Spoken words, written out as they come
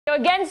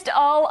Against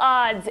all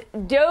odds,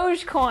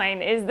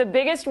 Dogecoin is the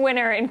biggest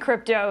winner in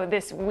crypto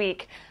this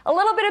week. A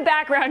little bit of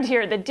background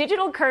here. The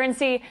digital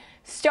currency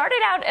started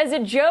out as a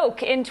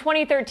joke in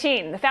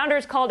 2013. The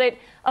founders called it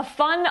a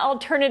fun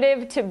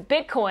alternative to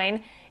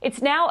Bitcoin.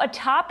 It's now a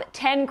top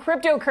 10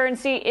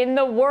 cryptocurrency in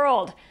the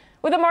world,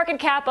 with a market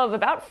cap of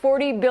about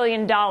 $40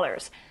 billion.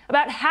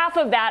 About half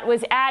of that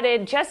was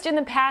added just in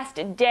the past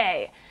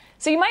day.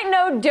 So you might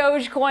know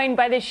Dogecoin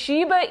by the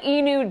Shiba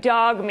Inu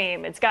dog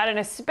meme. It's got an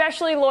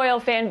especially loyal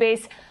fan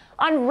base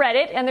on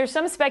Reddit, and there's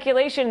some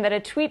speculation that a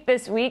tweet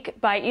this week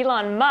by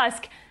Elon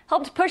Musk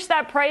helped push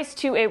that price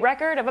to a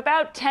record of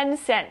about 10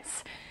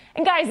 cents.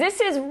 And guys, this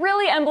is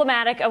really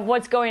emblematic of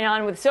what's going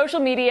on with social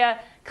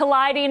media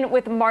colliding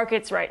with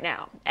markets right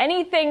now.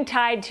 Anything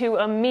tied to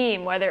a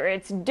meme, whether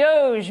it's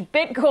Doge,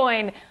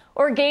 Bitcoin,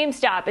 or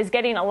GameStop, is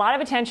getting a lot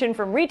of attention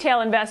from retail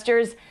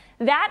investors.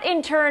 That,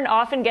 in turn,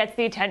 often gets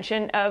the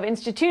attention of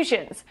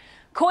institutions.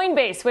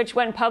 Coinbase, which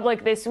went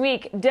public this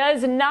week,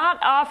 does not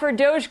offer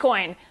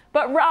Dogecoin,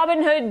 but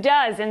Robinhood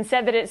does, and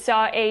said that it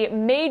saw a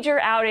major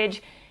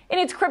outage in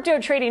its crypto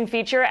trading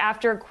feature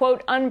after,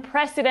 quote,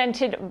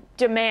 unprecedented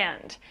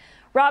demand.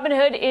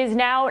 Robinhood is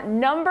now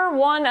number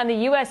 1 on the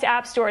U.S.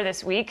 App Store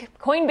this week.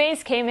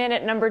 Coinbase came in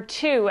at number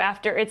 2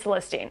 after its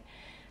listing.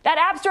 That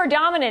App Store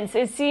dominance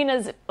is seen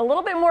as a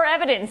little bit more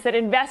evidence that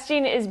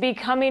investing is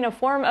becoming a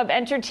form of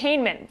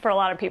entertainment for a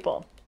lot of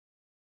people.